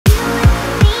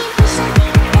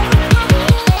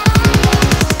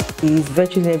is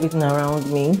virtually everything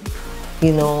around me.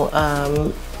 You know,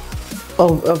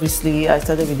 obviously I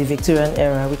started with the Victorian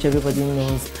era, which everybody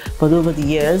knows, but over the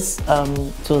years,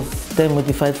 it was then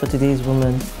modified for today's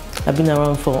woman. I've been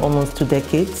around for almost 2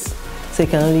 decades, so you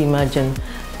can only imagine.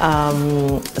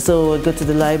 So I go to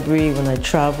the library when I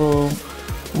travel,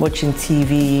 watching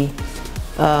TV,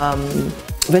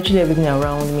 virtually everything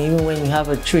around me, even when you have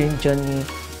a train journey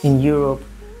in Europe,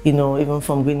 you know, even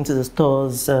from going to the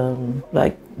stores,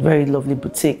 like very lovely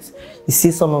boutiques, you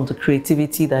see some of the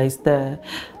creativity that is there.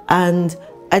 And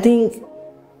I think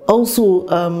also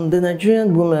the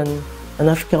Nigerian woman and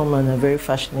African women are very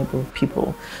fashionable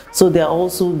people. So they're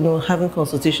also, you know, having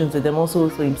consultations with them also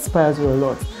inspires you a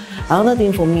lot. Another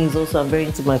thing for me is also I'm very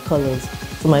into my colors.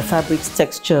 So my fabrics,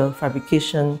 texture,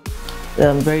 fabrication,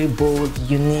 very bold,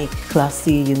 unique,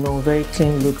 classy, you know, very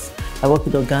clean looks. I work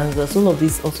with organza. So all of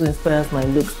this also inspires my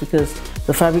looks because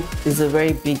the fabric is a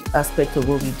very big aspect of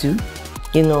what we do.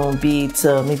 You know, be it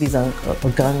maybe it's an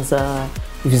organza,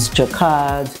 if it's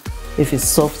jacquard, if it's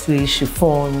soft lace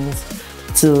chiffons,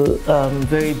 to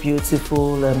very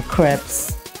beautiful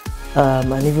crepes,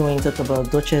 and even when you talk about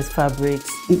Duchess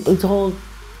fabrics, it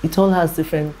all has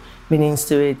different meanings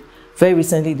to it. Very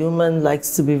recently, the woman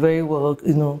likes to be very well,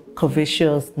 you know,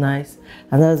 curvaceous, nice,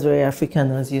 and that's very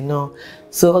African, as you know.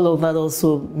 So all of that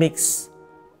also makes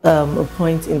a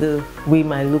point in the way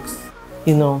my looks,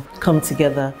 you know, come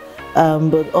together.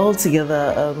 But all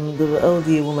together, the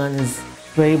LDA woman is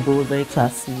very bold, very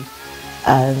classy,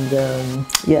 and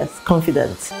yes,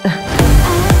 confident.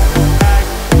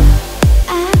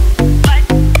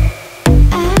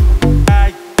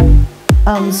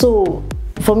 So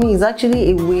for me, it's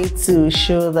actually a way to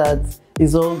show that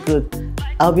it's all good.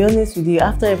 I'll be honest with you,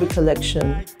 after every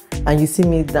collection and you see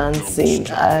me dancing,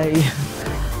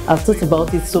 I've thought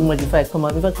about it so much if I come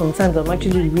out. In fact, sometimes I'm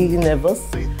actually really nervous,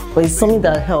 but it's something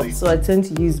that helps. So I tend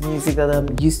to use music that I'm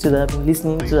used to, that I've been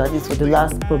listening to at least for the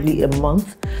last probably a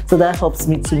month. So that helps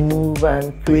me to move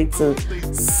and create a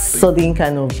sudden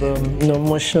kind of you know,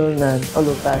 motion and all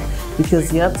of that.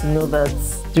 Because you have to know that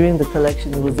during the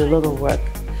collection, it was a lot of work,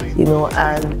 you know,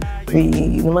 and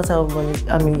no matter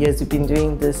how many years we've been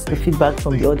doing this, the feedback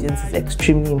from the audience is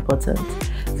extremely important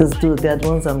because they're the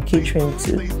ones I'm catering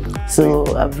to. So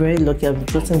I'm very lucky. I've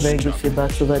gotten very good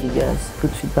feedback over the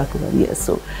years.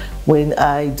 So when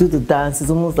I do the dance, it's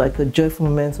almost like a joyful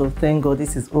moment of thank God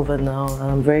this is over now.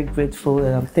 I'm very grateful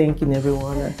and I'm thanking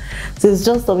everyone. And so it's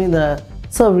just something that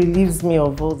sort of relieves me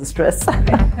of all the stress.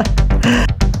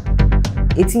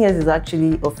 18 years is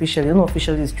actually officially,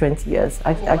 unofficially is 20 years.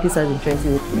 I actually started in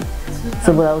 2003.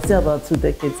 So, but I would say about 2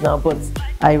 decades now, but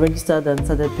I registered and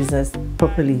started business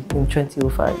properly in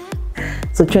 2005.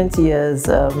 So 20 years,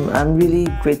 I'm really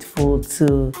grateful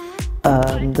to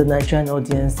the Nigerian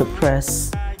audience, the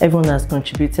press. Everyone has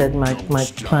contributed, my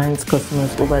clients,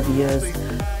 customers over the years,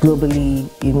 globally,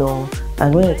 you know.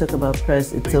 And when I talk about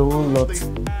press, it's a whole lot.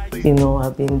 You know,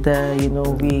 I've been there, you know,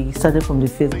 we started from the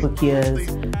Facebook years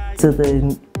to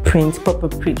the proper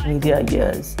print media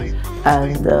years.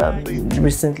 And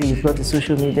recently we've got the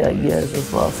social media years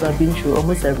as well. So I've been through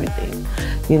almost everything,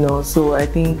 you know. So I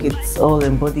think it's all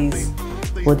embodies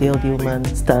what the LD woman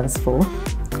stands for.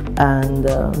 And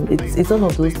it's one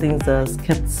of those things that has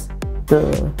kept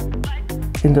the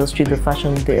industry, the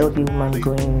fashion, the LD woman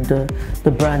going,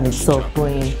 the brand itself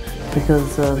going.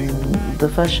 Because the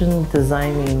fashion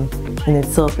designing in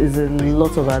itself is a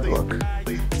lot of hard work.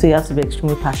 So you have to be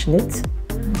extremely passionate.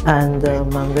 And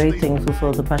I'm very thankful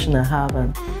for the passion I have.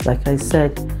 And like I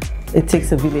said, it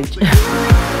takes a village.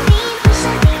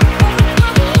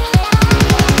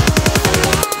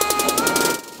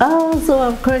 So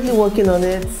I'm currently working on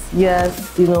it.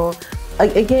 Yes, you know,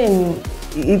 again,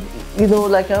 you know,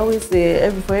 like I always say,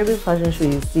 for every fashion show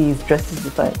you see, it's dressed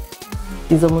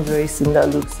it's almost very similar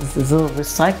looks. It's all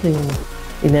recycling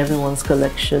in everyone's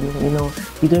collection. You know,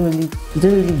 you don't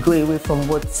really go away from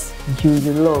what you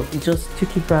love. You just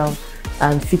take it around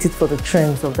and fit it for the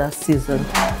trends of that season.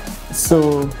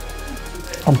 So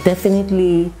I'm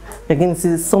definitely, again, this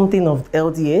is something of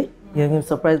LDA. You're going to be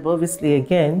surprised, but obviously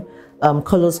again,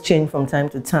 colors change from time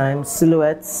to time,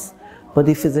 silhouettes,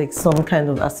 body physics, some kind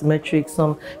of asymmetric,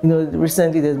 some, you know,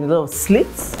 recently there's been a lot of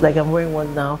slits, like I'm wearing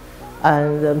one now.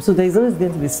 And so there's always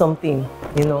going to be something,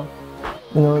 you know,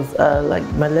 like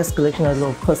my last collection has a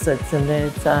lot of corsets in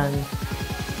it and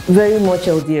very much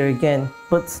LDA again.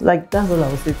 But like, that's all I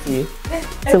will say to you.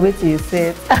 So wait till you see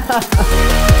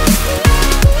it.